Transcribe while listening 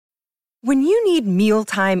When you need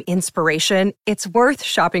mealtime inspiration, it's worth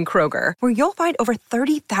shopping Kroger, where you'll find over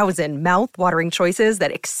 30,000 mouth-watering choices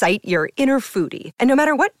that excite your inner foodie. And no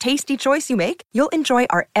matter what tasty choice you make, you'll enjoy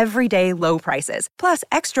our everyday low prices, plus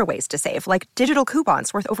extra ways to save, like digital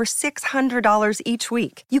coupons worth over $600 each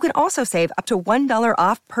week. You can also save up to $1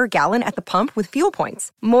 off per gallon at the pump with fuel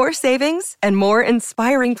points. More savings and more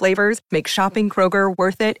inspiring flavors make shopping Kroger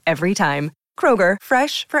worth it every time. Kroger,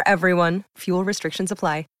 fresh for everyone. Fuel restrictions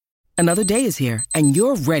apply. Another day is here, and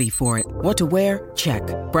you're ready for it. What to wear? Check.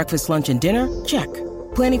 Breakfast, lunch, and dinner? Check.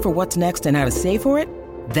 Planning for what's next and how to save for it?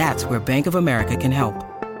 That's where Bank of America can help.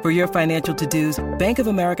 For your financial to-dos, Bank of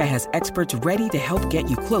America has experts ready to help get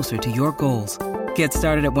you closer to your goals. Get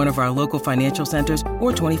started at one of our local financial centers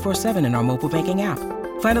or 24/7 in our mobile banking app.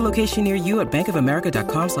 Find a location near you at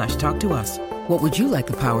bankofamerica.com/talktous. What would you like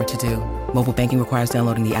the power to do? Mobile banking requires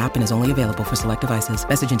downloading the app and is only available for select devices.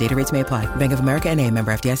 Message and data rates may apply. Bank of America N.A.,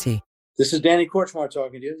 member FDIC. This is Danny Korchmar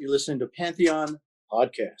talking to you. You're listening to Pantheon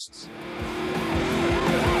Podcasts.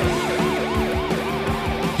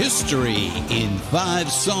 History in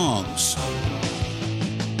 5 songs.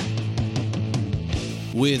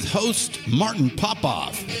 With host Martin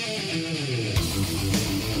Popoff.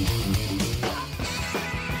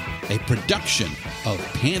 A production of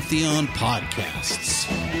Pantheon Podcasts.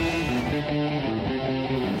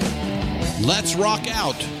 Let's rock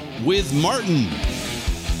out with Martin.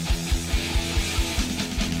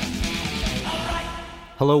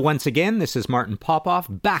 Hello once again, this is Martin Popoff,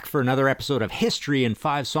 back for another episode of History in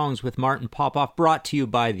 5 Songs with Martin Popoff, brought to you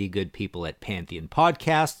by the good people at Pantheon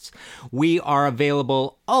Podcasts. We are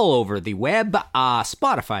available all over the web,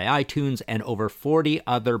 Spotify, iTunes, and over 40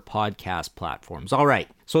 other podcast platforms. All right,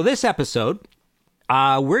 so this episode,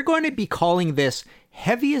 we're going to be calling this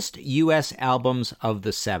Heaviest U.S. Albums of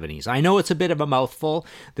the 70s. I know it's a bit of a mouthful.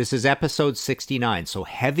 This is episode 69, so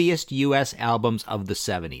Heaviest U.S. Albums of the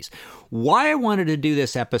 70s. Why I wanted to do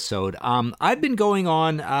this episode, I've been going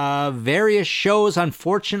on various shows,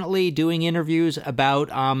 unfortunately, doing interviews about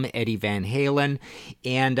Eddie Van Halen,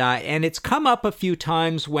 and it's come up a few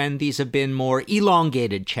times when these have been more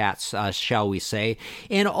elongated chats, shall we say,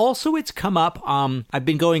 and also it's come up, I've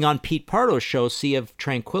been going on Pete Pardo's show, Sea of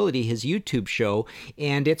Tranquility, his YouTube show,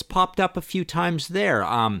 and it's popped up a few times there.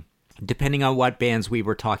 Depending on what bands we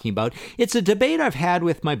were talking about. It's a debate I've had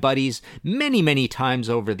with my buddies many, many times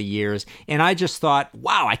over the years, and I just thought,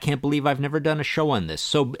 wow, I can't believe I've never done a show on this.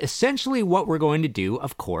 So essentially what we're going to do,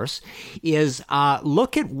 of course, is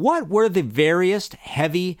look at what were the very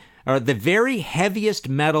heaviest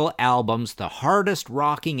metal albums, the hardest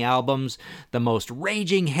rocking albums, the most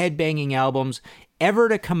raging headbanging albums ever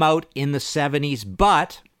to come out in the 70s,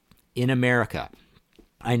 but in America.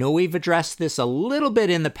 I know we've addressed this a little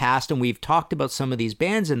bit in the past, and we've talked about some of these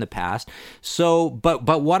bands in the past. So,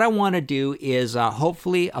 but what I want to do is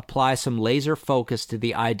hopefully apply some laser focus to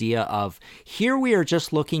the idea of here we are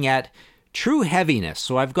just looking at true heaviness.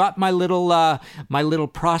 So I've got my little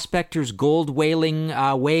prospector's gold weighing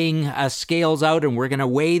scales out, and we're gonna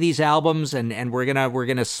weigh these albums, and we're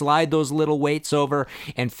gonna slide those little weights over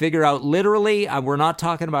and figure out literally. We're not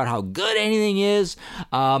talking about how good anything is,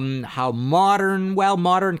 how modern. Well,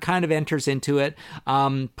 modern kind of enters into it.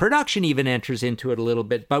 Production even enters into it a little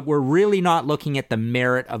bit, but we're really not looking at the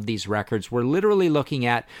merit of these records. We're literally looking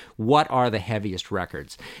at what are the heaviest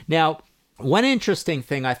records. Now, one interesting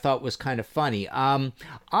thing I thought was kind of funny. In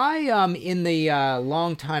the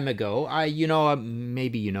long time ago,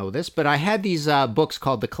 maybe you know this, but I had these books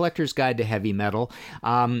called The Collector's Guide to Heavy Metal.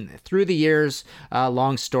 Through the years,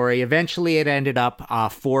 long story, eventually it ended up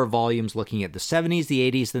 4 volumes looking at the 70s, the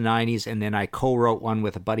 80s, the 90s, and then I co-wrote one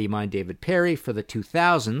with a buddy of mine, David Perry, for the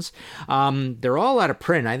 2000s. They're all out of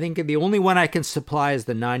print. I think the only one I can supply is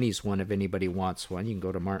the 90s one if anybody wants one. You can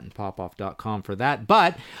go to martinpopoff.com for that.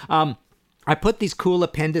 But I put these cool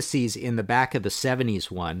appendices in the back of the 70s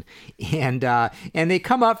one, and they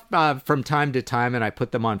come up from time to time, and I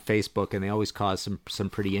put them on Facebook, and they always cause some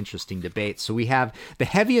pretty interesting debates. So we have the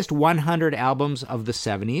heaviest 100 albums of the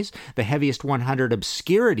 70s, the heaviest 100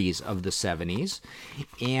 obscurities of the 70s,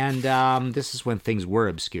 and this is when things were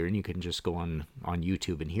obscure, and you can just go on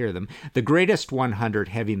YouTube and hear them. The greatest 100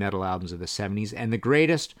 heavy metal albums of the 70s, and the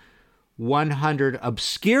greatest 100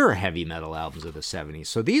 obscure heavy metal albums of the 70s.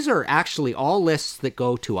 So these are actually all lists that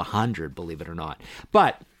go to 100, believe it or not.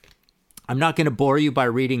 But I'm not going to bore you by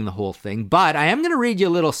reading the whole thing, but I am going to read you a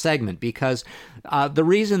little segment because the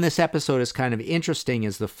reason this episode is kind of interesting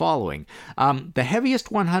is the following. The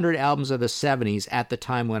heaviest 100 albums of the 70s at the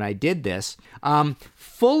time when I did this,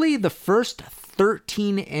 fully the first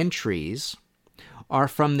 13 entries are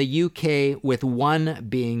from the UK, with one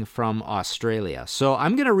being from Australia. So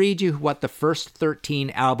I'm going to read you what the first 13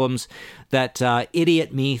 albums that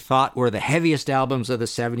idiot me thought were the heaviest albums of the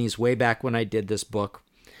 70s way back when I did this book,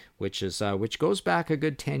 which goes back a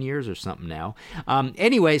good 10 years or something now.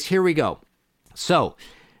 Anyways, here we go. So,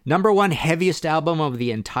 number one heaviest album of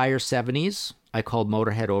the entire 70s, I called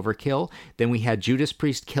Motorhead Overkill. Then we had Judas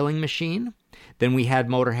Priest Killing Machine. Then we had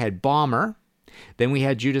Motorhead Bomber. Then we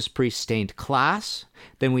had Judas Priest Stained Class.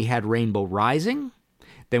 Then we had Rainbow Rising.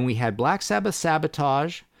 Then we had Black Sabbath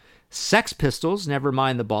Sabotage. Sex Pistols,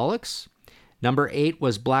 Nevermind the Bollocks. Number 8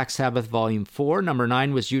 was Black Sabbath Volume 4. Number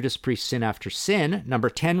 9 was Judas Priest Sin After Sin. Number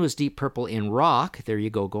 10 was Deep Purple in Rock. There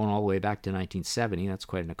you go, going all the way back to 1970. That's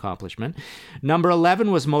quite an accomplishment. Number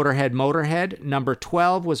 11 was Motorhead. Number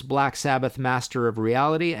 12 was Black Sabbath Master of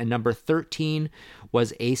Reality. And number 13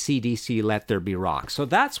 was AC/DC Let There Be Rock. So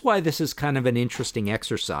that's why this is kind of an interesting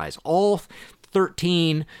exercise. All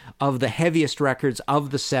 13 of the heaviest records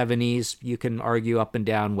of the 70s. You can argue up and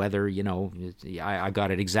down whether, I got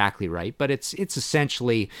it exactly right, but it's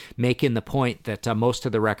essentially making the point that most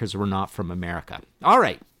of the records were not from America. All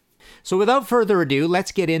right. So without further ado,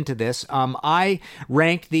 let's get into this. I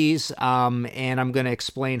ranked these, and I'm going to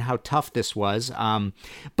explain how tough this was.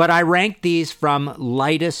 But I ranked these from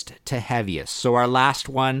lightest to heaviest. So our last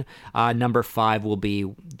one, number 5, will be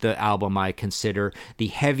the album I consider the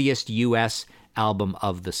heaviest U.S. album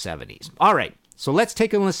of the 70s. All right, so let's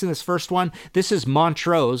take a listen to this first one. This is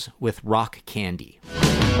Montrose with Rock Candy.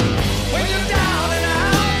 When you're down and out,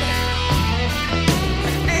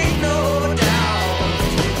 ain't no doubt.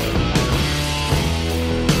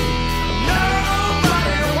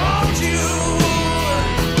 Nobody wants you,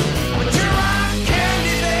 but you're rock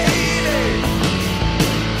candy, baby.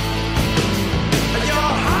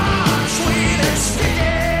 Your heart sweet and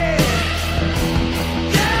sticky.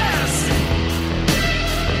 Yes,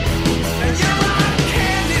 and you're rock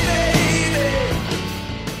candy, baby.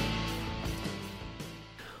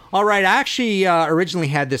 All right, I actually originally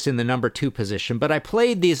had this in the number 2 position, but I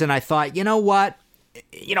played these and I thought, you know what?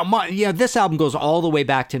 This album goes all the way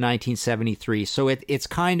back to 1973, so it's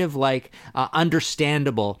kind of like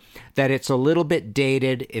understandable that it's a little bit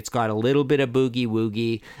dated. It's got a little bit of boogie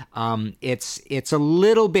woogie. It's a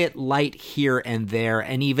little bit light here and there,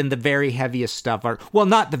 and even the very heaviest stuff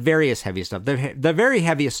not the very heaviest stuff. The very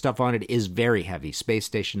heaviest stuff on it is very heavy. Space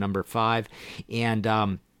Station Number 5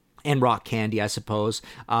 and Rock Candy, I suppose,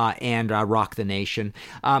 and Rock the Nation.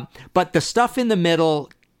 But the stuff in the middle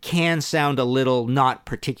can sound a little not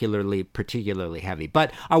particularly heavy.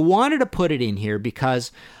 But I wanted to put it in here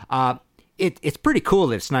because it's pretty cool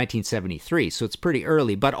that it's 1973, so it's pretty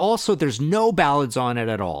early, but also there's no ballads on it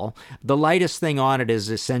at all. The lightest thing on it is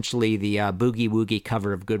essentially the Boogie Woogie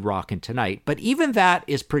cover of Good Rockin' Tonight, but even that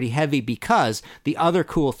is pretty heavy because the other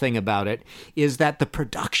cool thing about it is that the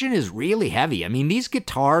production is really heavy. I mean, these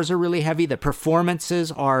guitars are really heavy. The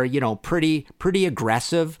performances are, pretty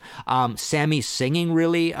aggressive. Sammy's singing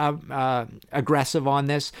really aggressive on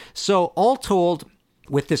this. So all told,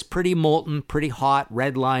 with this pretty molten, pretty hot,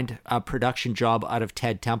 red-lined production job out of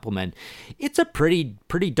Ted Templeman, it's a pretty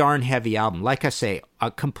darn heavy album. Like I say,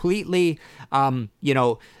 a completely,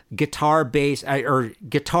 guitar bass, or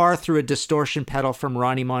guitar through a distortion pedal from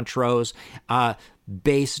Ronnie Montrose,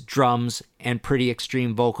 bass, drums, and pretty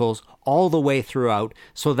extreme vocals all the way throughout.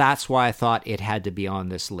 So that's why I thought it had to be on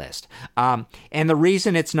this list. And the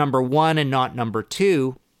reason it's number 1 and not number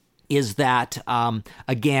 2 is that,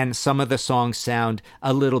 again, some of the songs sound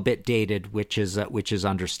a little bit dated, which is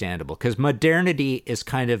understandable, because modernity is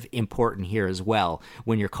kind of important here as well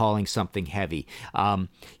when you're calling something heavy.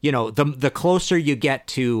 The closer you get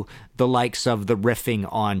to the likes of the riffing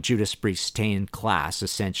on Judas Priest Stained Class,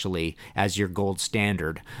 essentially, as your gold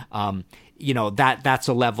standard, that's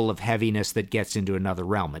a level of heaviness that gets into another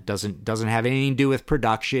realm. It doesn't have anything to do with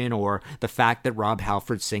production or the fact that Rob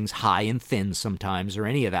Halford sings high and thin sometimes or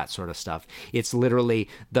any of that sort of stuff. It's literally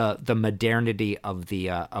the modernity of the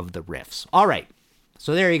riffs. All right,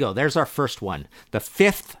 so there you go. There's our first one, the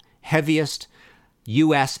 5th heaviest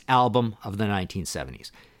U.S. album of the 1970s.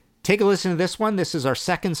 Take a listen to this one. This is our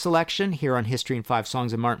second selection here on History in 5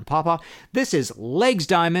 Songs of Martin Popoff. This is Legs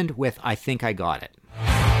Diamond with I Think I Got It.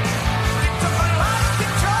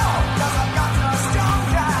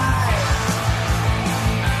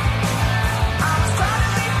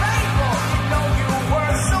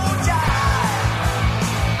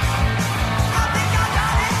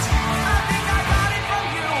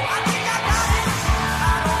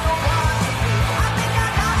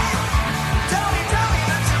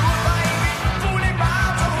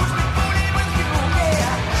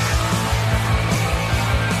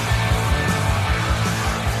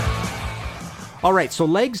 All right, so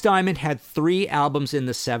Legs Diamond had 3 albums in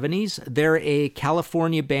the 70s. They're a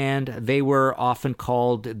California band. They were often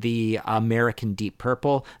called the American Deep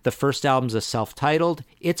Purple. The first album's a self-titled.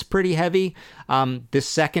 It's pretty heavy. This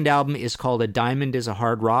second album is called A Diamond is a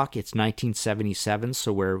Hard Rock. It's 1977,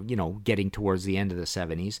 so we're, getting towards the end of the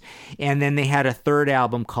 70s. And then they had a third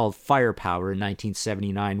album called Firepower in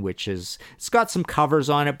 1979, it's got some covers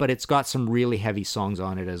on it, but it's got some really heavy songs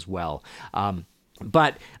on it as well.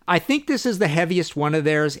 But I think this is the heaviest one of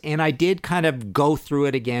theirs, and I did kind of go through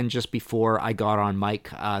it again just before I got on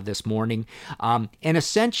mic this morning. And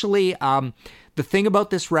essentially, the thing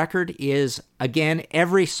about this record is, again,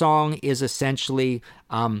 every song is essentially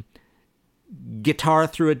guitar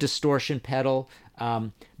through a distortion pedal,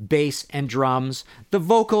 bass and drums. The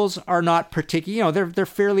vocals are not particular, they're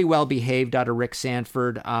fairly well behaved out of Rick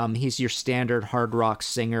Sanford. He's your standard hard rock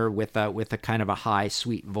singer with a kind of a high,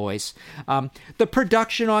 sweet voice. The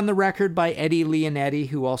production on the record by Eddie Leonetti,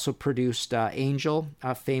 who also produced Angel,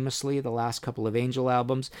 famously, the last couple of Angel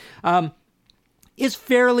albums, is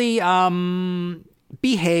fairly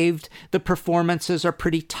behaved. The performances are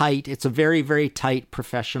pretty tight. It's a very, very tight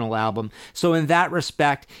professional album. So in that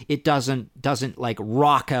respect, it doesn't like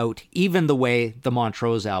rock out even the way the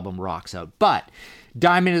Montrose album rocks out. But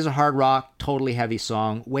Diamond is a Hard Rock, totally heavy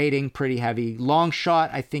song. Waiting, pretty heavy. Long Shot,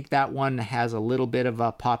 I think that one has a little bit of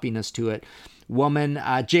a poppiness to it. Woman,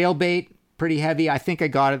 Jailbait, pretty heavy. I think I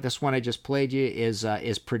got it. This one I just played you is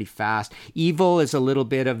pretty fast. Evil is a little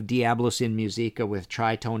bit of Diablos in Musica with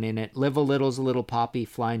tritone in it. Live a Little's a little poppy,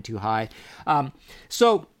 Flying Too High. But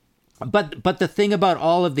the thing about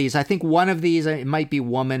all of these, I think one of these, it might be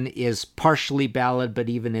Woman, is partially ballad, but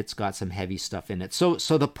even it's got some heavy stuff in it. So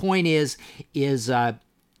the point is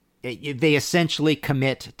they essentially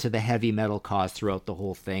commit to the heavy metal cause throughout the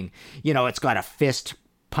whole thing. It's got a fist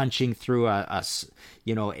punching through a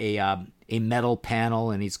metal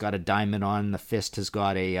panel, and he's got a diamond on. The fist has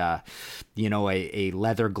got a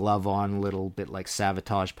leather glove on, a little bit like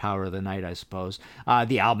Savatage Power of the Night, I suppose.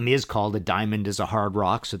 The album is called A Diamond is a Hard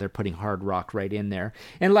Rock, so they're putting hard rock right in there.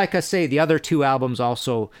 And like I say, the other 2 albums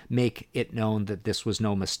also make it known that this was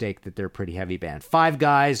no mistake, that they're a pretty heavy band. 5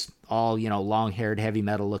 guys, all, long-haired, heavy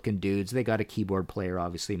metal-looking dudes. They got a keyboard player,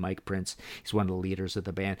 obviously, Mike Prince. He's one of the leaders of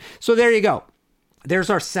the band. So there you go.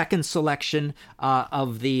 There's our second selection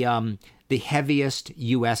of the heaviest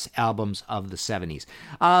U.S. albums of the 70s.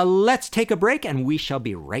 Let's take a break, and we shall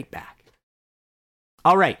be right back.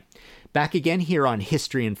 All right. Back again here on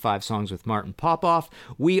History in 5 Songs with Martin Popoff.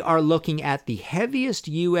 We are looking at the heaviest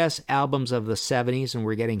U.S. albums of the 70s, and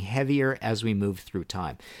we're getting heavier as we move through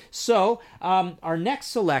time. So, our next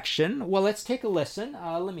selection, well, let's take a listen.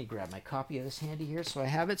 Let me grab my copy of this handy here so I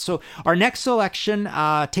have it. So, our next selection,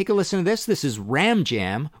 take a listen to this. This is Ram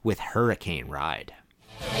Jam with Hurricane Ride.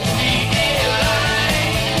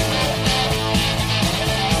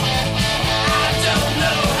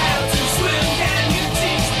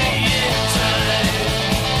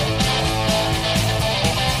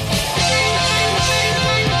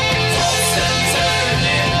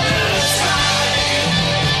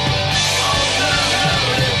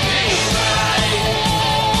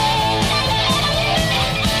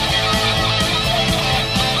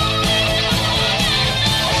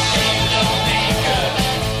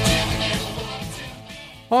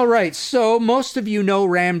 All right, so most of you know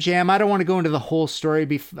Ram Jam. I don't want to go into the whole story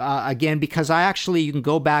again, because you can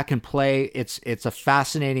go back and play. It's a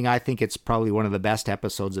fascinating, I think it's probably one of the best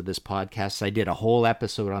episodes of this podcast. I did a whole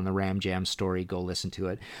episode on the Ram Jam story. Go listen to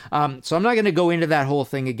it. So I'm not going to go into that whole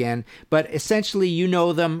thing again, but essentially you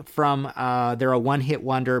know them from, they're a one-hit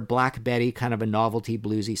wonder, Black Betty, kind of a novelty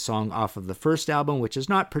bluesy song off of the first album, which is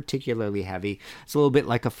not particularly heavy. It's a little bit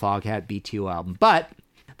like a Foghat B2 album, but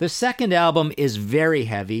the second album is very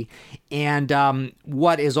heavy, and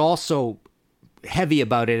what is also heavy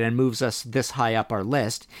about it and moves us this high up our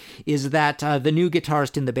list is that the new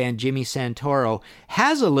guitarist in the band, Jimmy Santoro,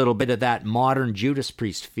 has a little bit of that modern Judas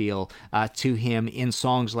Priest feel to him in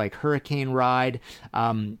songs like Hurricane Ride,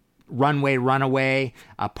 Runway Runaway,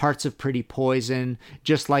 parts of Pretty Poison,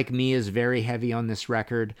 Just Like Me is very heavy on this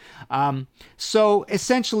record. So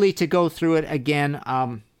essentially, to go through it again,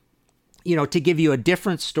 to give you a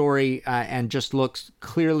different story and just looks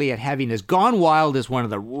clearly at heaviness. Gone Wild is one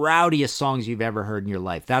of the rowdiest songs you've ever heard in your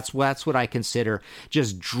life. That's what I consider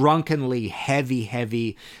just drunkenly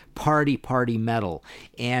heavy party metal.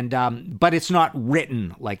 And but it's not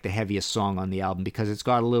written like the heaviest song on the album because it's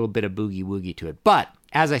got a little bit of boogie woogie to it. But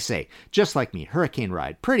as I say, just like me, Hurricane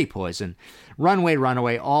Ride, Pretty Poison, Runaway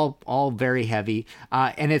Runaway, all very heavy.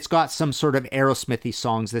 And it's got some sort of Aerosmithy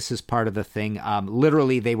songs. This is part of the thing.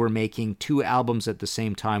 Literally, they were making 2 albums at the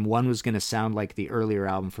same time. One was going to sound like the earlier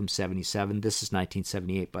album from 77. This is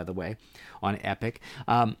 1978, by the way, on Epic.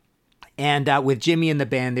 And with Jimmy and the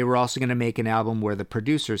band, they were also going to make an album where the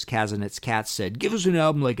producers, Kaz and Its Cats, said, give us an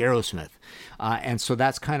album like Aerosmith. And so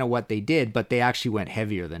that's kind of what they did, but they actually went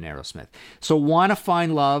heavier than Aerosmith. So Wanna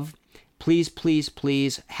Find Love, please, please,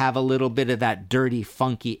 please have a little bit of that dirty,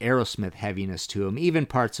 funky Aerosmith heaviness to them. Even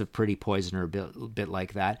parts of Pretty Poison are a bit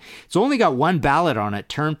like that. It's only got one ballad on it,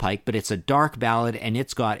 Turnpike, but it's a dark ballad, and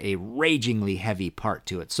it's got a ragingly heavy part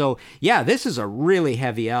to it. So, yeah, this is a really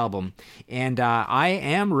heavy album, and I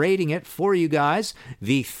am rating it for you guys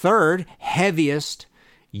the 3rd heaviest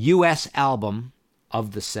U.S. album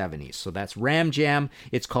of the 70s. So that's Ram Jam.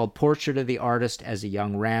 It's called Portrait of the Artist as a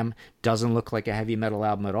Young Ram. Doesn't look like a heavy metal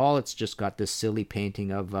album at all. It's just got this silly painting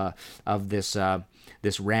of this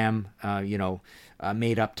Ram,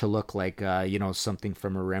 made up to look like something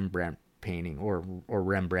from a Rembrandt painting or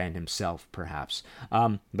Rembrandt himself, perhaps.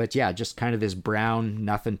 But yeah, just kind of this brown,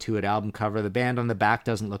 nothing to it album cover. The band on the back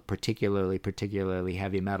doesn't look particularly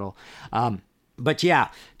heavy metal. But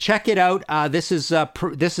yeah, check it out. This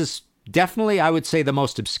is definitely, I would say, the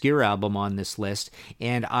most obscure album on this list,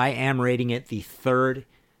 and I am rating it the 3rd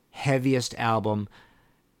heaviest album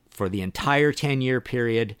for the entire 10-year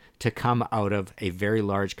period to come out of a very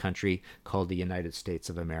large country called the United States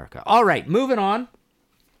of America. All right, moving on.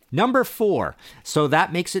 Number 4. So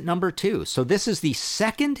that makes it number 2. So this is the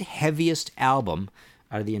 2nd heaviest album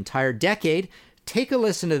out of the entire decade. Take a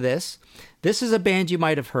listen to this. This is a band you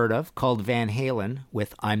might have heard of called Van Halen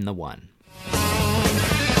with I'm the One.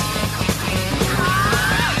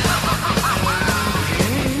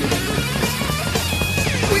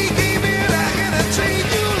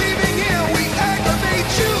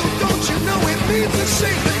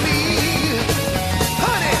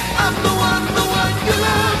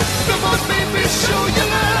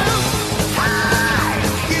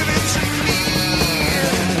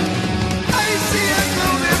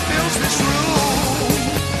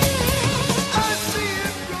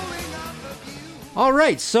 All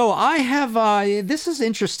right, so I have, this is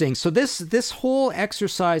interesting. So this whole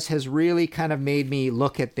exercise has really kind of made me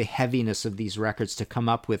look at the heaviness of these records to come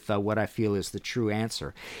up with what I feel is the true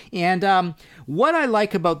answer. And what I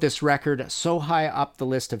like about this record so high up the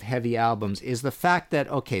list of heavy albums is the fact that,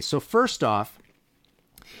 okay, so first off,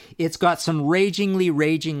 it's got some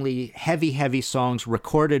ragingly heavy songs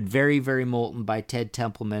recorded very, very molten by Ted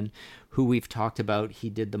Templeman, who we've talked about. He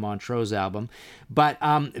did the Montrose album. But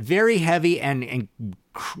very heavy and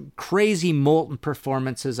crazy molten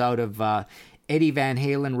performances out of Eddie Van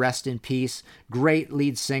Halen, rest in peace. Great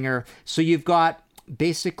lead singer. So you've got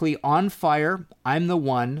basically On Fire, I'm the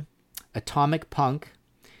One, Atomic Punk,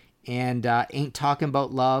 and Ain't Talking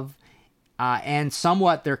About Love, and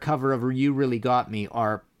somewhat their cover of You Really Got Me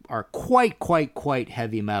are quite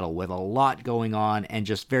heavy metal with a lot going on and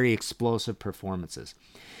just very explosive performances.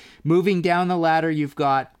 Moving down the ladder, you've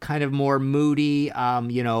got kind of more moody,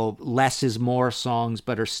 less is more songs,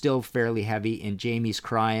 but are still fairly heavy in Jamie's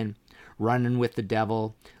Crying, Running with the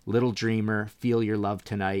Devil, Little Dreamer, Feel Your Love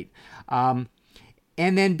Tonight. And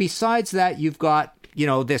then besides that, you've got,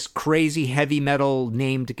 this crazy heavy metal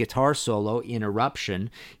named guitar solo in Eruption.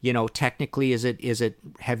 Technically, is it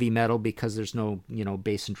heavy metal because there's no,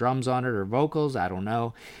 bass and drums on it or vocals? I don't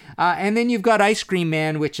know. And then you've got Ice Cream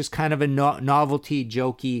Man, which is kind of a novelty,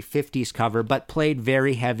 jokey 50s cover, but played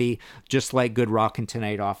very heavy, just like Good Rockin'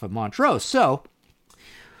 Tonight off of Montrose. So,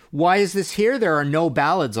 why is this here? There are no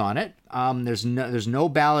ballads on it. There's no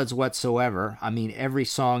ballads whatsoever. I mean, every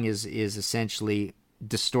song is essentially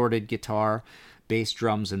distorted guitar, bass,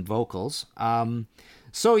 drums, and vocals.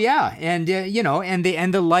 So yeah, and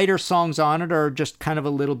and the lighter songs on it are just kind of a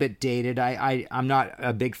little bit dated. I'm not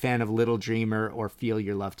a big fan of Little Dreamer or Feel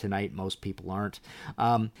Your Love Tonight. Most people aren't.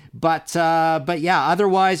 But yeah,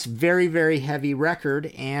 otherwise very, very heavy record.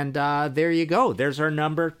 And there you go. There's our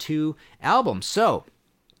number 2 album. So,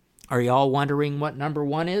 are y'all wondering what number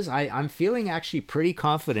 1 is? I'm feeling actually pretty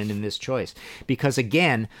confident in this choice because,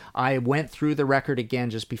 again, I went through the record again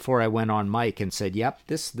just before I went on mic and said, yep,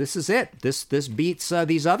 this is it. This beats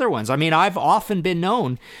these other ones. I mean, I've often been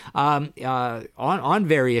known on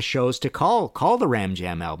various shows to call the Ram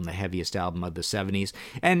Jam album the heaviest album of the 70s.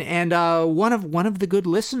 And one of the good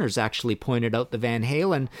listeners actually pointed out the Van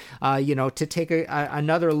Halen, to take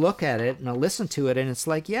another look at it and a listen to it. And it's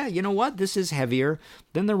like, yeah, you know what? This is heavier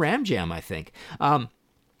than the Ram Jam, I think.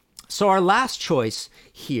 So our last choice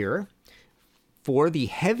here for the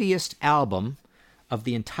heaviest album of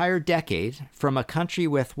the entire decade from a country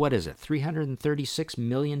with, 336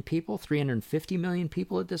 million people, 350 million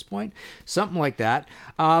people at this point, something like that.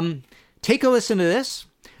 Take a listen to this.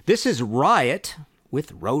 This is Riot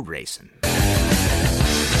with Road Racing.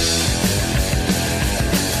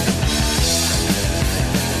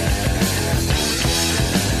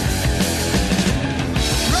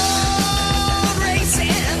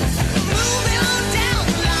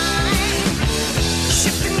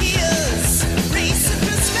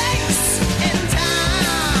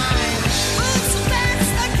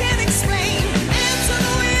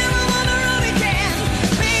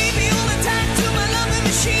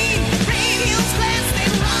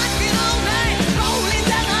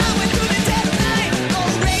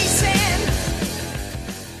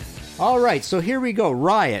 All right, so here we go.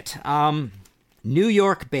 Riot, New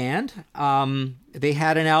York band. They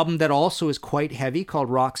had an album that also is quite heavy called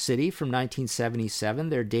Rock City from 1977,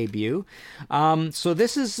 their debut. So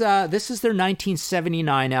this is their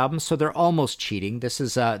 1979 album. So they're almost cheating. This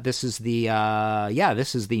is the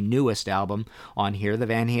newest album on here. The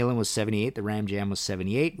Van Halen was 78. The Ram Jam was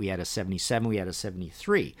 78. We had a 77. We had a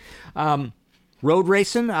 73. Road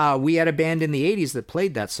Racing, we had a band in the 80s that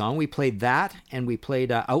played that song. We played that, and we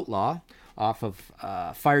played Outlaw off of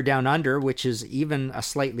Fire Down Under, which is even a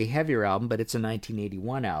slightly heavier album, but it's a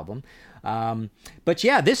 1981 album. But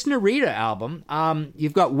yeah, this Narita album,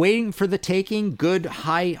 you've got Waiting for the Taking, good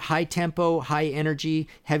high tempo, high energy,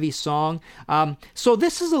 heavy song. So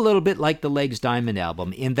this is a little bit like the Legs Diamond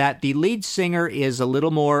album in that the lead singer is a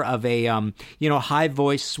little more of a, high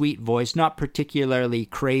voice, sweet voice, not particularly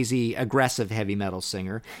crazy, aggressive heavy metal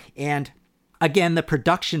singer. And again, the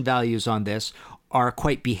production values on this are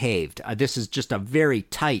quite behaved. This is just a very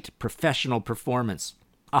tight professional performance.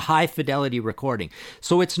 A high-fidelity recording.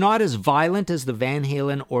 So it's not as violent as the Van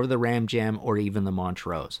Halen or the Ram Jam or even the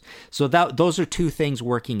Montrose. So those are two things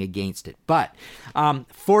working against it. But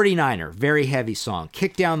 49er, very heavy song.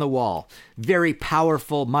 Kick Down the Wall, very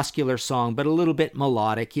powerful, muscular song, but a little bit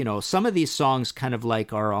melodic. You know, some of these songs kind of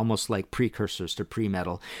like are almost like precursors to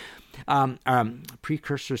pre-metal.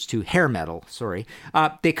 Precursors to hair metal, sorry.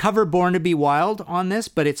 They cover Born to Be Wild on this,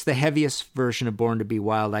 but it's the heaviest version of Born to Be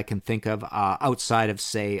Wild I can think of outside of,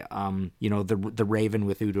 say, the Raven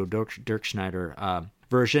with Udo Dirkschneider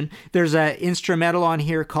version. There's an instrumental on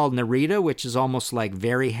here called Narita, which is almost like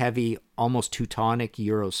very heavy, almost Teutonic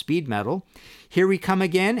Euro speed metal. Here We Come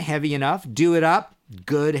Again, heavy enough. Do It Up,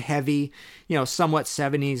 good, heavy, somewhat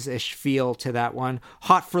 70s-ish feel to that one.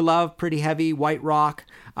 Hot for Love, pretty heavy. White Rock,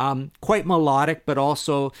 quite melodic, but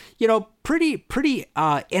also, pretty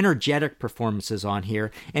energetic performances on here.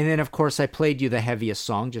 And then, of course, I played you the heaviest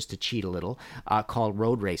song, just to cheat a little, called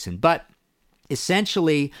Road Racing. But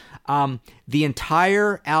essentially, the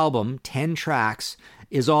entire album, 10 tracks,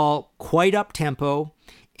 is all quite up-tempo,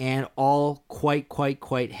 and all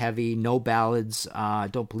quite heavy, no ballads. I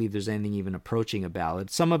don't believe there's anything even approaching a ballad.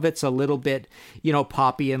 Some of it's a little bit,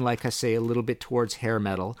 poppy and, like I say, a little bit towards hair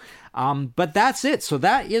metal. But that's it. So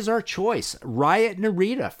that is our choice. Riot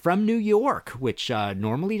Narita from New York, which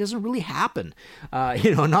normally doesn't really happen. Not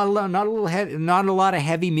a lot of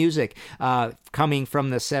heavy music coming from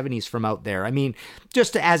the 70s from out there. I mean,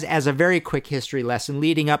 just as a very quick history lesson,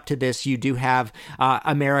 leading up to this, you do have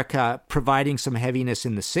America providing some heaviness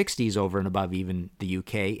in the 60s over and above even the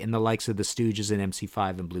UK in the likes of the Stooges and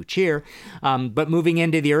MC5 and Blue Cheer. But moving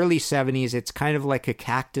into the early 70s, it's kind of like a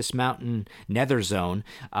Cactus Mountain nether zone.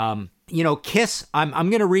 Kiss, I'm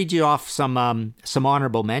going to read you off some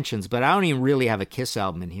honorable mentions, but I don't even really have a Kiss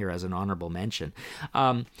album in here as an honorable mention.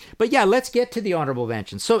 But yeah, let's get to the honorable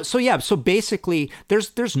mentions. So basically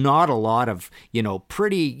there's not a lot of,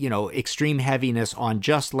 pretty, extreme heaviness on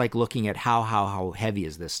just like looking at how heavy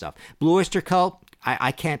is this stuff. Blue Oyster Cult,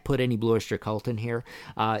 I can't put any Blue Oyster Cult in here,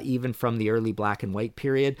 even from the early Black and White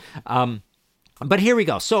period. But here we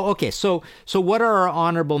go. So what are our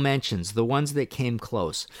honorable mentions? The ones that came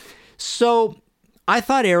close. So I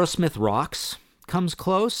thought Aerosmith Rocks comes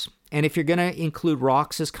close. And if you're going to include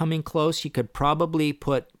Rocks as coming close, you could probably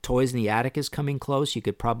put Toys in the Attic as coming close. You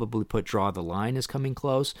could probably put Draw the Line as coming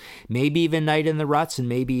close. Maybe even Night in the Ruts, and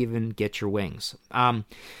maybe even Get Your Wings.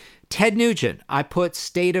 Ted Nugent, I put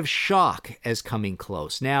State of Shock as coming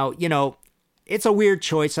close. Now, it's a weird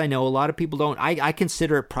choice. I know a lot of people don't. I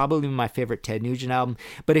consider it probably my favorite Ted Nugent album.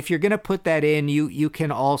 But if you're going to put that in, you can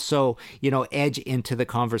also, edge into the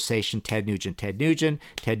conversation Ted Nugent,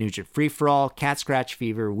 Free For All, Cat Scratch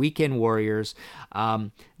Fever, Weekend Warriors.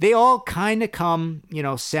 They all kind of come,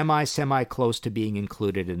 semi close to being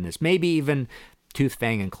included in this. Maybe even Tooth,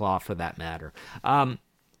 Fang, and Claw for that matter.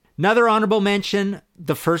 Another honorable mention,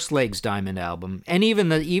 the first Legs Diamond album, and even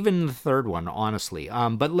the third one, honestly.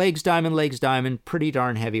 But Legs Diamond, pretty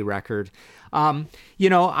darn heavy record.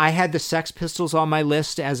 I had the Sex Pistols on my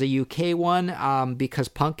list as a UK one because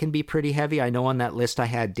punk can be pretty heavy. I know on that list I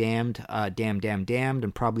had Damned,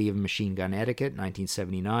 and probably even Machine Gun Etiquette,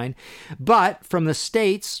 1979. But from the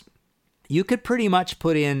States, you could pretty much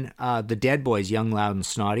put in the Dead Boys' Young, Loud, and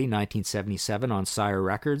Snotty, 1977 on Sire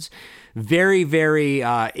Records. Very, very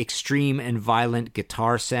extreme and violent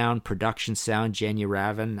guitar sound, production sound. Jenny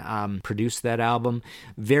Raven produced that album.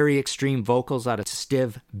 Very extreme vocals out of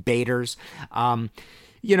Stiv Bators. Some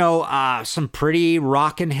pretty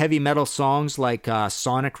rockin' heavy metal songs like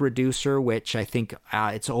Sonic Reducer, which I think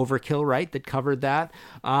it's Overkill, right, that covered that.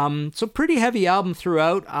 So pretty heavy album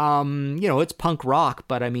throughout. It's punk rock,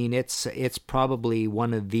 but I mean, it's probably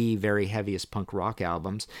one of the very heaviest punk rock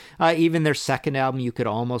albums. Even their second album, you could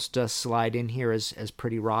almost slide in here as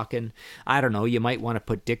pretty rockin'. I don't know, you might want to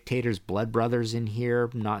put Dictator's Blood Brothers in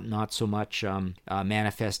here, not so much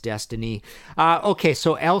Manifest Destiny. Okay,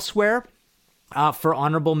 so elsewhere, for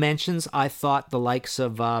honorable mentions, I thought the likes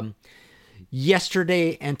of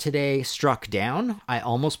Yesterday and Today Struck Down. I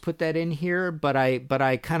almost put that in here, but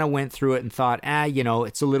I kind of went through it and thought,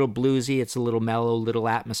 it's a little bluesy, it's a little mellow, a little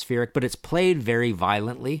atmospheric, but it's played very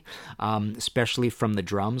violently, especially from the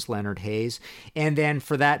drums, Leonard Hayes. And then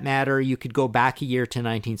for that matter, you could go back a year to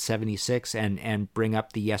 1976 and bring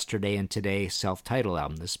up the Yesterday and Today self-titled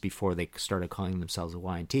album. This is before they started calling themselves a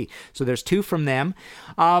Y&T. So there's two from them.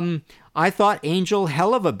 I thought Angel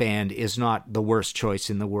Hell of a Band is not the worst choice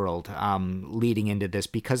in the world leading into this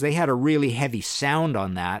because they had a really heavy sound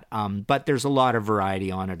on that, but there's a lot of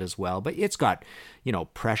variety on it as well. But it's got,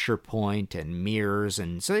 Pressure Point and Mirrors,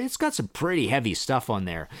 and so it's got some pretty heavy stuff on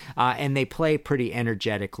there. And they play pretty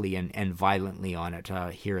energetically and violently on it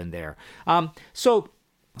here and there. So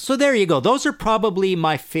there you go. Those are probably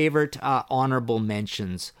my favorite honorable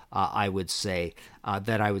mentions, I would say,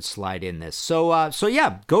 that I would slide in this. So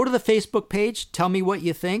yeah, go to the Facebook page. Tell me what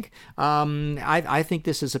you think. I think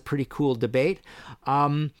this is a pretty cool debate.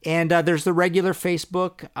 And there's the regular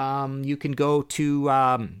Facebook. You can go to...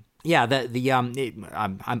 I'm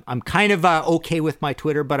kind of okay with my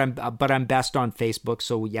Twitter, but I'm best on Facebook.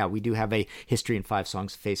 So yeah, we do have a History in 5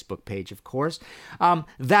 Songs Facebook page, of course.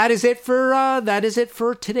 That is it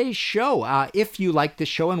for today's show. If you like the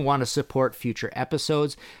show and want to support future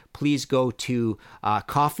episodes, please go to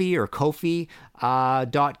Ko-fi or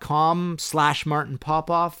Ko-fi.com/Martin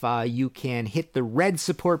Popoff. You can hit the red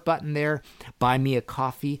support button there, buy me a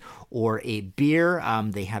coffee or a beer.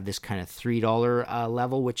 They have this kind of $3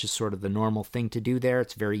 level, which is sort of the normal thing to do there.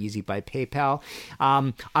 It's very easy by PayPal.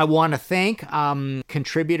 I want to thank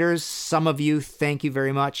contributors. Some of you, thank you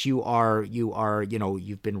very much. You've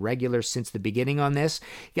been regulars since the beginning on this.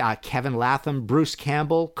 Kevin Latham, Bruce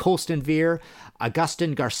Campbell, Colston Veer,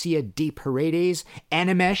 Augustin Garcia D. Paredes,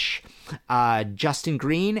 Animesh, Justin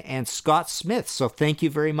Green, and Scott Smith. So thank you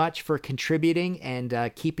very much for contributing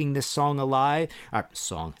and keeping this the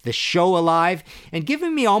show alive, and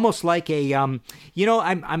giving me almost like a I'm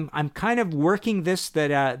kind of working this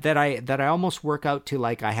that I almost work out to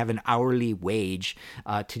like I have an hourly wage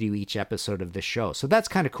to do each episode of the show. So that's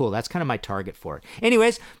kind of cool. That's kind of my target for it.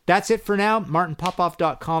 Anyways, that's it for now.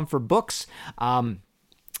 MartinPopoff.com for books.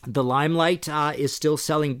 The Limelight is still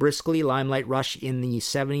selling briskly. Limelight Rush in the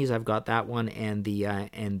 70s. I've got that one, and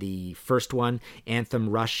the first one, Anthem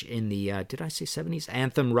Rush in the did I say 70s?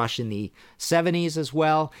 Anthem Rush in the 70s as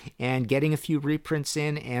well, and getting a few reprints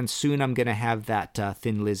in. And soon I'm going to have that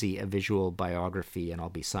Thin Lizzy, a visual biography, and I'll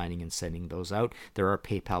be signing and sending those out. There are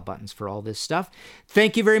PayPal buttons for all this stuff.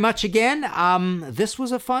 Thank you very much again. This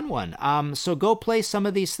was a fun one. So go play some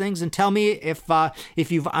of these things and tell me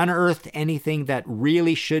if you've unearthed anything that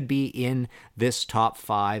really should be in this top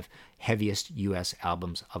 5 heaviest U.S.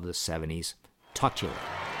 albums of the 70s. Talk to you later.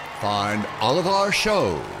 Find all of our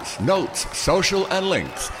shows, notes, social, and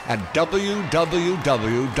links at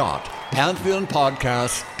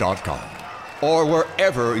www.pantheonpodcast.com or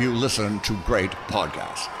wherever you listen to great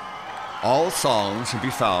podcasts. All songs can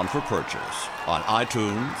be found for purchase on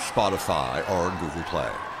iTunes, Spotify, or Google Play.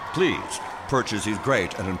 Please purchase these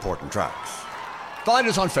great and important tracks. Find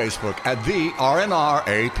us on Facebook at the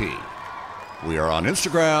RNRAP. We are on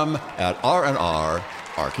Instagram at RNR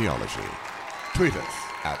Archaeology. Tweet us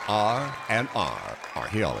at RNR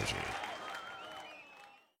Archaeology.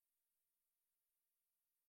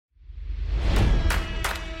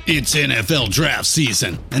 It's NFL draft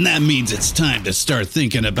season, and that means it's time to start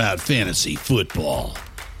thinking about fantasy football.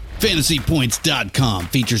 FantasyPoints.com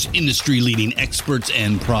features industry-leading experts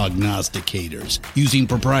and prognosticators using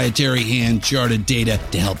proprietary hand-charted data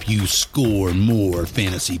to help you score more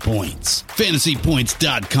fantasy points.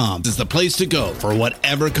 FantasyPoints.com is the place to go for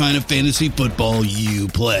whatever kind of fantasy football you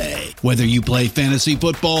play. Whether you play fantasy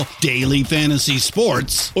football, daily fantasy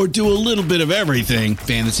sports, or do a little bit of everything,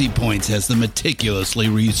 Fantasy Points has the meticulously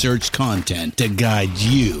researched content to guide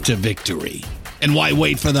you to victory. And why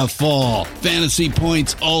wait for the fall? Fantasy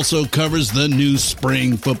Points also covers the new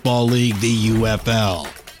spring football league, the UFL.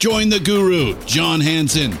 Join the guru, John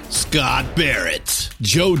Hansen, Scott Barrett,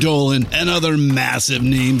 Joe Dolan, and other massive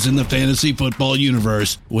names in the fantasy football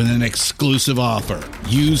universe with an exclusive offer.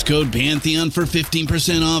 Use code Pantheon for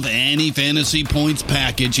 15% off any Fantasy Points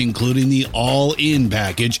package, including the all-in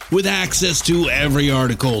package, with access to every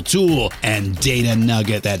article, tool, and data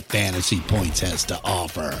nugget that Fantasy Points has to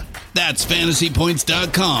offer. That's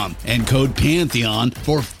FantasyPoints.com and code Pantheon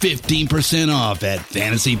for 15% off at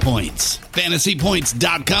Fantasy Points.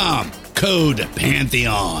 FantasyPoints.com, code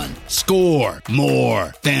Pantheon. Score more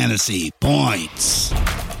fantasy points.